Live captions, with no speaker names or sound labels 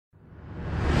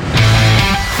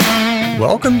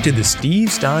Welcome to the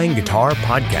Steve Stine Guitar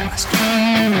Podcast,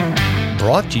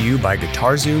 brought to you by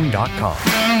GuitarZoom.com.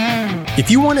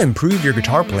 If you want to improve your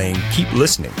guitar playing, keep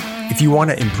listening. If you want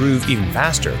to improve even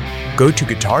faster, go to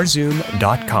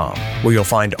GuitarZoom.com, where you'll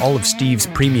find all of Steve's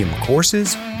premium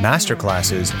courses,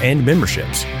 masterclasses, and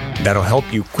memberships that'll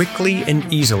help you quickly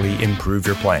and easily improve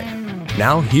your playing.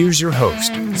 Now here's your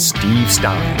host, Steve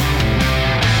Stine.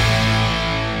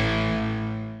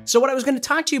 So what I was going to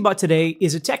talk to you about today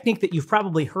is a technique that you've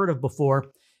probably heard of before,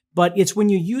 but it's when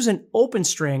you use an open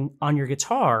string on your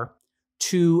guitar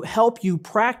to help you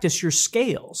practice your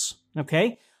scales,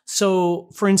 okay? So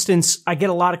for instance, I get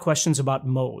a lot of questions about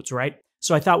modes, right?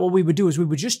 So I thought what we would do is we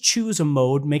would just choose a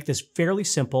mode, make this fairly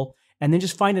simple, and then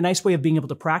just find a nice way of being able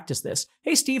to practice this.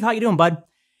 Hey, Steve, how you doing, bud?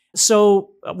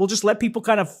 So we'll just let people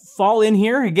kind of fall in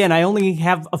here. Again, I only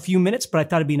have a few minutes, but I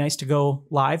thought it'd be nice to go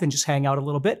live and just hang out a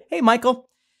little bit. Hey, Michael.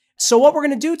 So what we're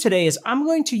going to do today is I'm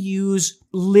going to use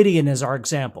Lydian as our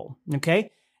example, okay?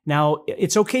 Now,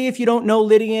 it's okay if you don't know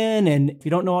Lydian and if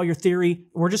you don't know all your theory.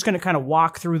 We're just going to kind of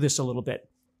walk through this a little bit.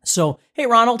 So, hey,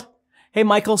 Ronald. Hey,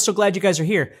 Michael. So glad you guys are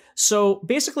here. So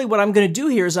basically what I'm going to do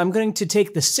here is I'm going to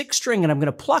take the sixth string and I'm going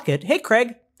to pluck it. Hey,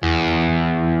 Craig.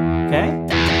 Okay?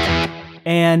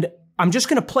 And I'm just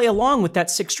going to play along with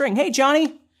that sixth string. Hey,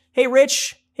 Johnny. Hey,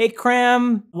 Rich. Hey,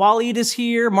 Cram. Waleed is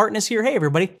here. Martin is here. Hey,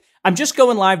 everybody. I'm just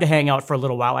going live to hang out for a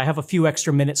little while. I have a few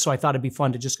extra minutes, so I thought it'd be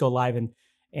fun to just go live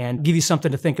and give you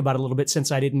something to think about a little bit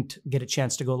since I didn't get a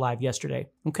chance to go live yesterday.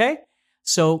 Okay?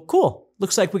 So, cool.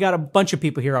 Looks like we got a bunch of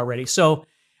people here already. So,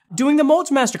 doing the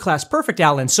modes masterclass. Perfect,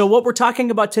 Alan. So, what we're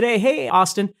talking about today, hey,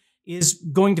 Austin, is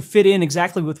going to fit in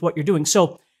exactly with what you're doing.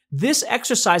 So, this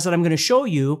exercise that I'm going to show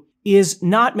you is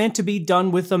not meant to be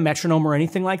done with a metronome or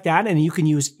anything like that, and you can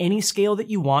use any scale that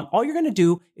you want. All you're going to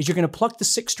do is you're going to pluck the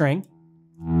sixth string.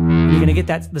 You're going to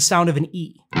get the sound of an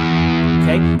E,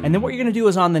 okay? And then what you're going to do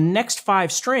is on the next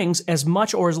five strings, as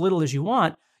much or as little as you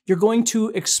want, you're going to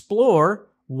explore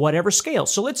whatever scale.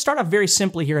 So let's start off very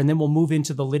simply here, and then we'll move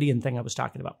into the Lydian thing I was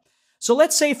talking about. So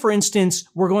let's say, for instance,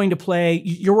 we're going to play,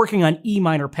 you're working on E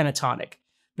minor pentatonic.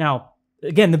 Now,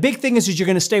 again, the big thing is you're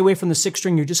going to stay away from the sixth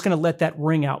string. You're just going to let that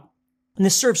ring out. And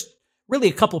this serves really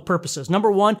a couple of purposes.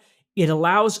 Number one, it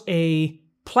allows a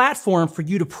platform for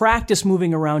you to practice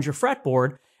moving around your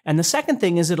fretboard. And the second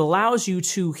thing is it allows you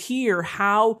to hear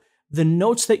how the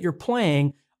notes that you're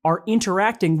playing are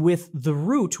interacting with the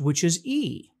root, which is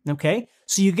E, okay?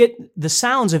 So you get the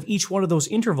sounds of each one of those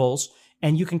intervals,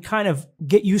 and you can kind of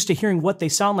get used to hearing what they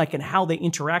sound like and how they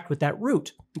interact with that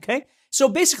root, okay? So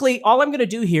basically, all I'm going to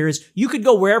do here is you could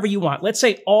go wherever you want. Let's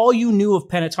say all you knew of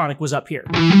pentatonic was up here.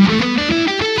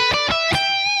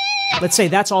 Let's say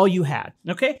that's all you had,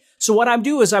 okay? So what I'd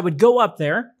do is I would go up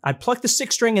there, I'd pluck the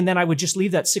sixth string, and then I would just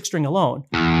leave that sixth string alone.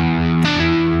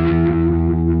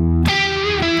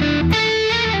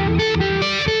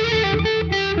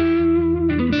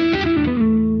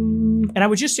 And I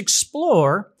would just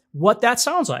explore what that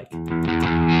sounds like.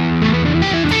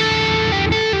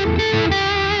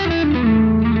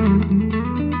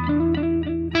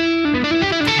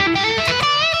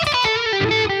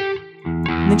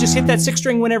 And then just hit that sixth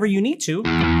string whenever you need to.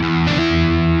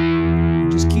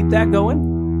 Just keep that going.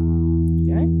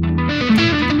 Okay.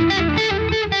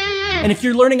 And if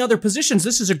you're learning other positions,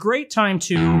 this is a great time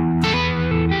to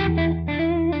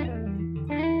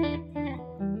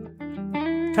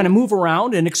kind of move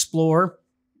around and explore,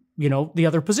 the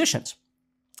other positions.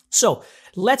 So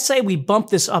let's say we bump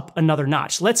this up another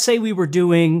notch. Let's say we were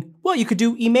doing, you could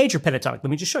do E major pentatonic. Let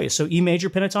me just show you. So E major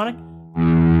pentatonic.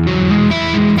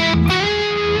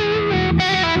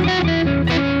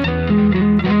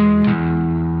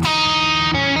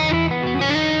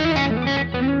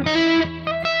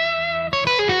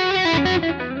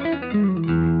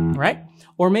 Right?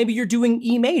 Or maybe you're doing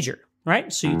E major,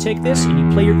 right? So you take this and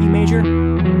you play your E major.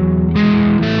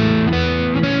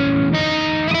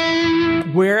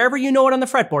 Wherever you know it on the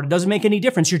fretboard, it doesn't make any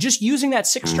difference. You're just using that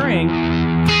sixth string.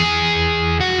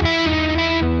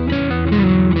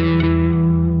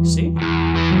 See?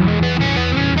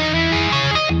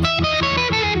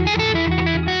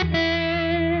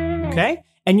 Okay?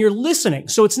 And you're listening.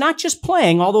 So it's not just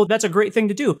playing, although that's a great thing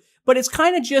to do, but it's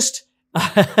kind of just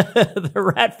the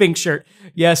Ratfink shirt.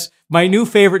 Yes, my new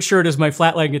favorite shirt is my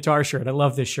Flatline Guitar shirt. I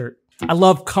love this shirt. I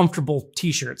love comfortable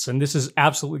t-shirts, and this is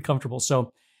absolutely comfortable.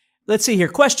 So let's see here.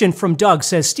 Question from Doug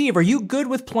says, Steve, are you good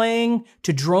with playing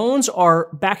to drones or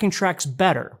backing tracks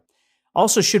better?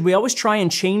 Also, should we always try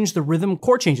and change the rhythm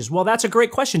chord changes? Well, that's a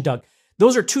great question, Doug.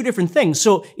 Those are two different things.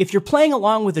 So if you're playing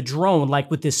along with a drone,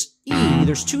 like with this E,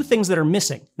 there's two things that are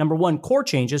missing. Number one, chord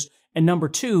changes, and number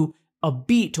two, a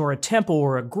beat or a tempo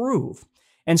or a groove.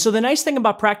 And so the nice thing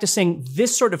about practicing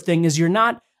this sort of thing is you're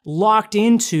not locked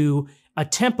into a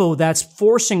tempo that's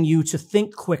forcing you to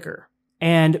think quicker.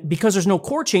 And because there's no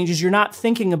chord changes, you're not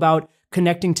thinking about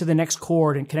connecting to the next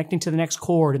chord and connecting to the next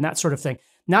chord and that sort of thing.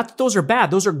 Not that those are bad.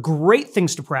 Those are great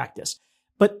things to practice.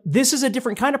 But this is a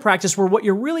different kind of practice where what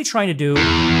you're really trying to do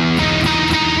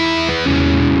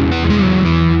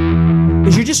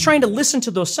is you're just trying to listen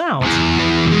to those sounds.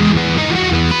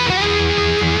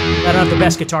 I don't have the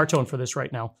best guitar tone for this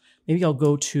right now. Maybe I'll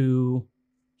go to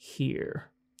here.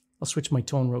 I'll switch my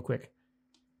tone real quick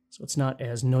so it's not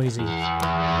as noisy. There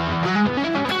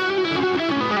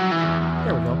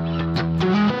we go.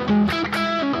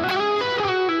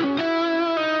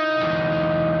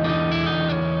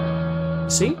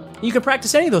 See? You can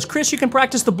practice any of those. Chris, you can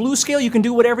practice the blues scale. You can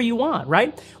do whatever you want,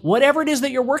 right? Whatever it is that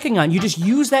you're working on, you just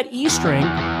use that E string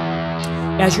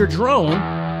as your drone,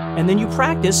 and then you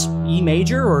practice E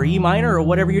major or E minor or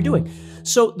whatever you're doing.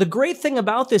 So the great thing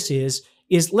about this is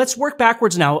let's work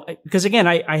backwards now, because again,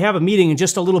 I have a meeting in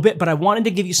just a little bit, but I wanted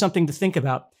to give you something to think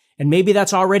about, and maybe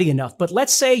that's already enough. But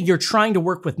let's say you're trying to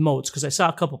work with modes, because I saw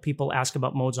a couple people ask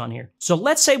about modes on here. So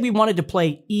let's say we wanted to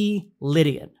play E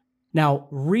Lydian. Now,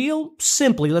 real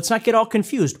simply, let's not get all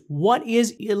confused. What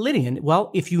is E Lydian?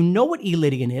 Well, if you know what E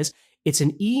Lydian is, it's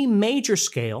an E major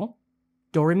scale,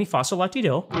 do, re, mi, fa, sol, la, ti,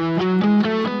 do.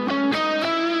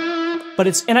 But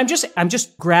it's, and I'm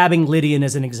just grabbing Lydian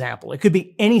as an example. It could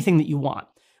be anything that you want.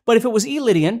 But if it was E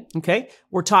Lydian, okay,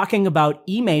 we're talking about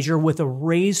E major with a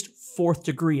raised fourth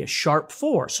degree, a sharp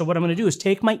 4. So what I'm going to do is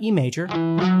take my E major,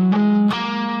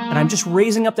 and I'm just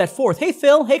raising up that fourth. Hey,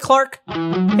 Phil. Hey, Clark.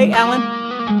 Hey, Alan.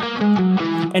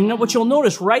 And what you'll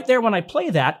notice right there when I play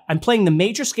that, I'm playing the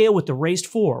major scale with the raised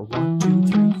 4. 1, 2,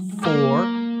 3, 4.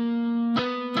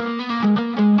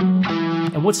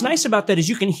 And what's nice about that is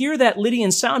you can hear that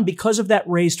Lydian sound because of that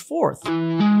raised fourth.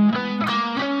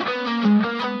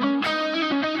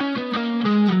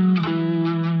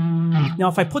 Now,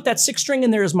 if I put that 6th string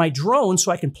in there as my drone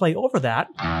so I can play over that,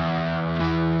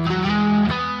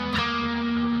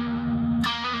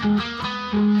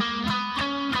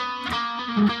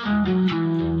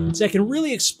 so I can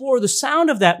really explore the sound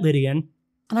of that Lydian,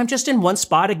 and I'm just in one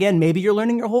spot. Again, maybe you're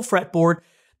learning your whole fretboard.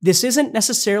 This isn't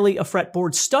necessarily a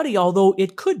fretboard study, although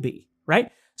it could be,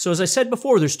 right? So as I said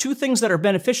before, there's two things that are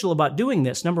beneficial about doing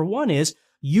this. Number one is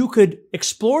you could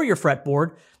explore your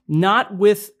fretboard, not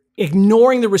with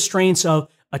ignoring the restraints of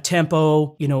a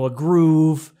tempo, a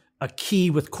groove, a key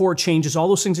with chord changes, all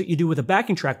those things that you do with a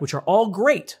backing track, which are all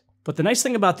great. But the nice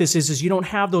thing about this is you don't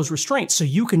have those restraints, so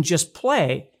you can just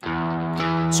play.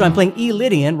 So I'm playing E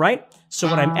Lydian, right? So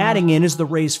what I'm adding in is the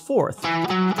raised fourth,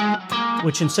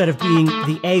 which instead of being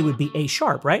the A would be A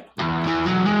sharp, right?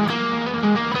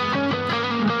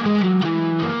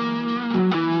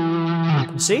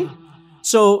 See?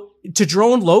 So to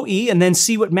drone low E and then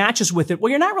see what matches with it. Well,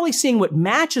 you're not really seeing what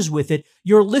matches with it.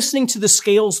 You're listening to the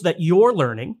scales that you're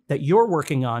learning, that you're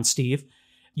working on, Steve.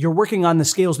 You're working on the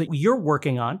scales that you're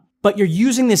working on, but you're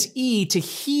using this E to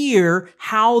hear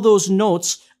how those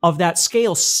notes of that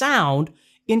scale sound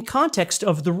in context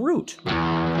of the root.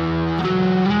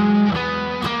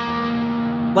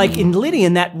 Like in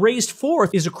Lydian, that raised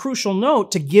fourth is a crucial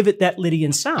note to give it that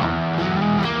Lydian sound.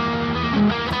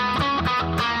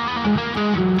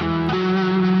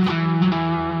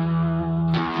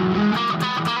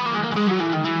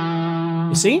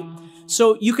 You see?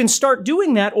 So you can start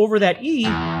doing that over that E.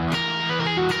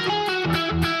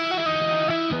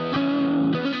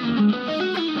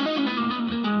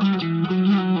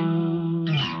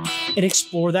 And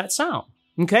explore that sound,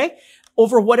 okay?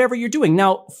 Over whatever you're doing.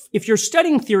 Now, if you're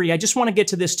studying theory, I just want to get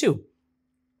to this too.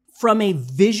 From a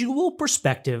visual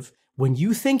perspective, when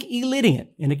you think E Lydian,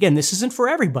 and again, this isn't for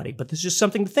everybody, but this is just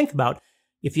something to think about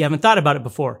if you haven't thought about it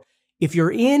before. If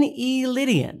you're in E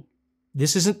Lydian,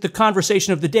 this isn't the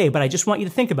conversation of the day, but I just want you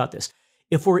to think about this.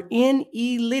 If we're in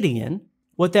E Lydian,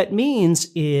 what that means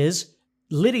is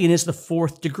Lydian is the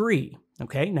fourth degree,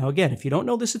 okay? Now, again, if you don't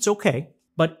know this, it's okay,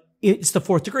 but it's the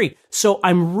fourth degree. So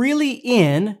I'm really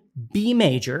in B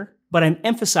major, but I'm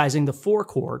emphasizing the 4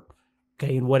 chord,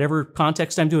 okay, in whatever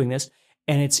context I'm doing this,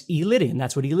 and it's E Lydian.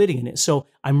 That's what E Lydian is. So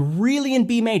I'm really in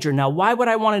B major. Now, why would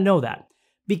I want to know that?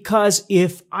 Because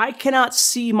if I cannot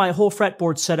see my whole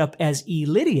fretboard set up as E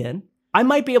Lydian, I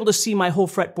might be able to see my whole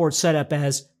fretboard set up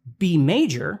as B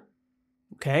major,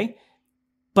 okay?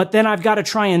 But then I've got to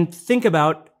try and think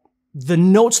about the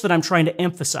notes that I'm trying to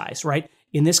emphasize, right?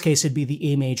 In this case, it'd be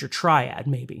the A major triad,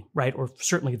 maybe, right? Or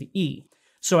certainly the E.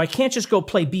 So I can't just go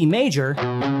play B major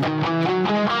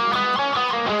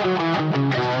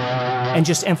and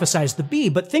just emphasize the B.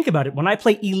 But think about it. When I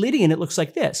play E Lydian, it looks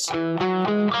like this.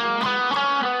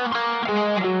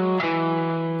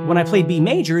 When I play B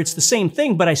major, it's the same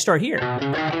thing, but I start here.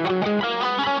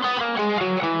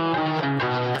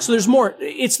 So there's more,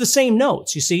 it's the same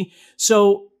notes, you see?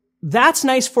 So that's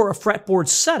nice for a fretboard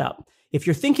setup. If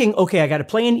you're thinking, okay, I got to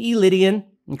play an E Lydian,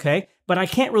 okay, but I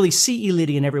can't really see E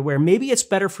Lydian everywhere. Maybe it's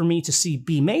better for me to see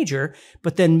B major,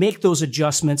 but then make those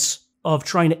adjustments of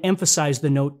trying to emphasize the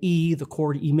note E, the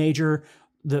chord E major,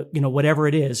 whatever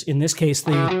it is. In this case,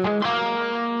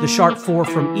 the sharp 4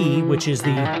 from E, which is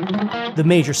the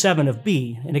major 7 of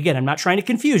B. And again, I'm not trying to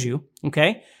confuse you,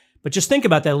 okay? But just think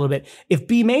about that a little bit. If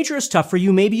B major is tough for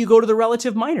you, maybe you go to the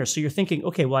relative minor. So you're thinking,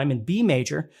 okay, well, I'm in B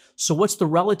major. So what's the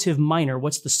relative minor?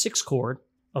 What's the 6th chord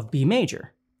of B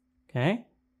major? Okay.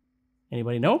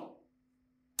 Anybody know?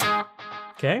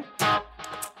 Okay.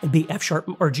 It'd be F sharp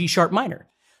or G sharp minor.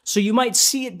 So you might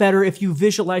see it better if you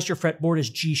visualize your fretboard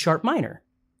as G sharp minor.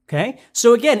 Okay.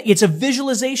 So again, it's a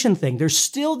visualization thing. There's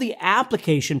still the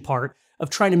application part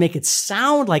of trying to make it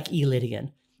sound like E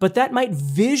Lydian, but that might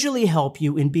visually help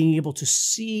you in being able to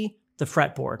see the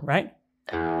fretboard, right?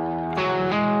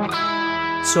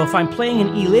 So if I'm playing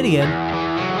an E Lydian,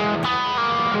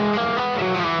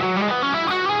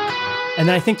 and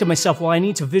then I think to myself, well, I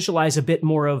need to visualize a bit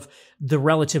more of the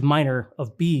relative minor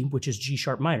of B, which is G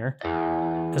sharp minor,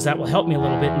 because that will help me a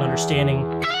little bit in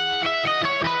understanding.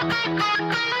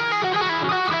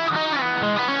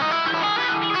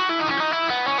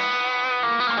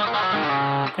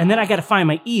 And then I got to find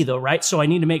my E though, right? So I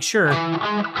need to make sure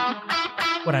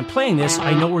when I'm playing this,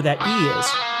 I know where that E is.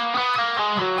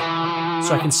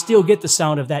 So I can still get the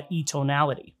sound of that E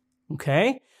tonality.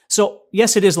 Okay? So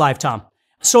yes, it is live, Tom.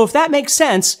 So if that makes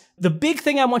sense, the big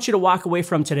thing I want you to walk away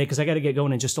from today, because I got to get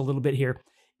going in just a little bit here,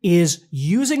 is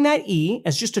using that E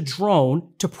as just a drone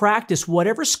to practice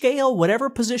whatever scale,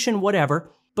 whatever position, whatever.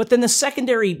 But then the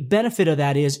secondary benefit of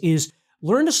that is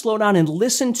learn to slow down and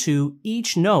listen to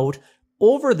each note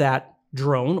over that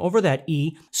drone, over that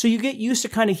E, so you get used to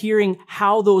kind of hearing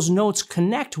how those notes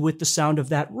connect with the sound of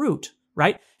that root,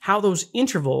 right? How those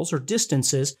intervals or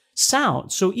distances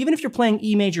sound. So even if you're playing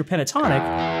E major pentatonic,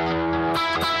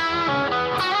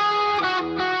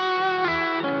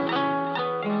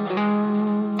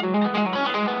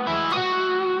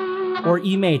 or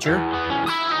E major,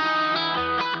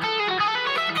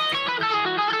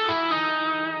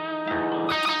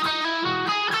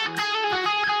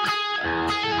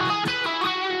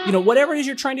 whatever it is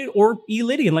you're trying to do, or E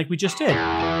Lydian like we just did.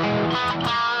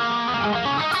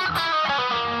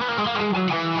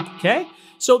 Okay?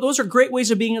 So those are great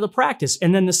ways of being able to practice.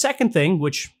 And then the second thing,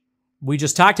 which we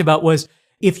just talked about, was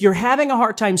if you're having a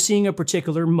hard time seeing a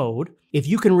particular mode, if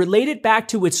you can relate it back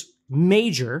to its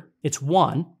major, its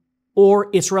 1, or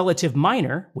its relative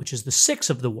minor, which is the 6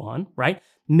 of the 1, right?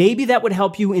 Maybe that would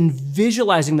help you in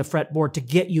visualizing the fretboard to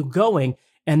get you going.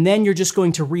 And then you're just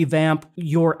going to revamp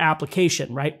your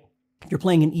application, right? If you're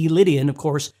playing an E Lydian, of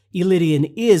course, E Lydian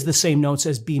is the same notes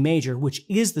as B major, which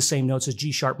is the same notes as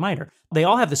G sharp minor. They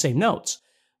all have the same notes,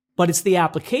 but it's the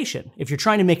application. If you're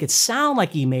trying to make it sound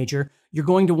like E major, you're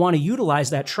going to want to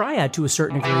utilize that triad to a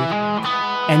certain degree,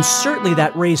 and certainly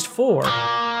that raised 4.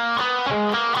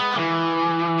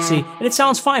 See, and it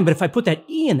sounds fine, but if I put that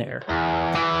E in there,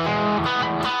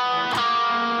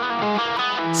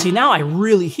 see, now I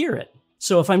really hear it.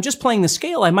 So if I'm just playing the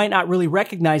scale, I might not really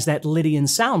recognize that Lydian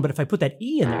sound, but if I put that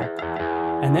E in there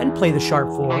and then play the sharp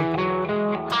 4,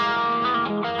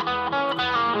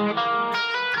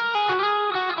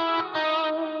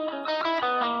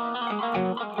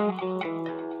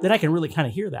 then I can really kind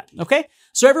of hear that. Okay?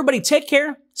 So everybody take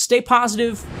care, stay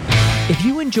positive. If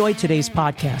you enjoyed today's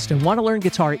podcast and want to learn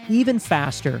guitar even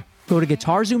faster, go to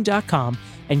guitarzoom.com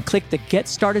and click the Get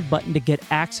Started button to get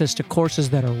access to courses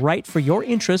that are right for your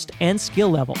interest and skill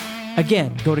level.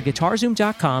 Again, go to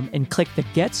guitarzoom.com and click the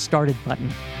Get Started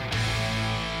button.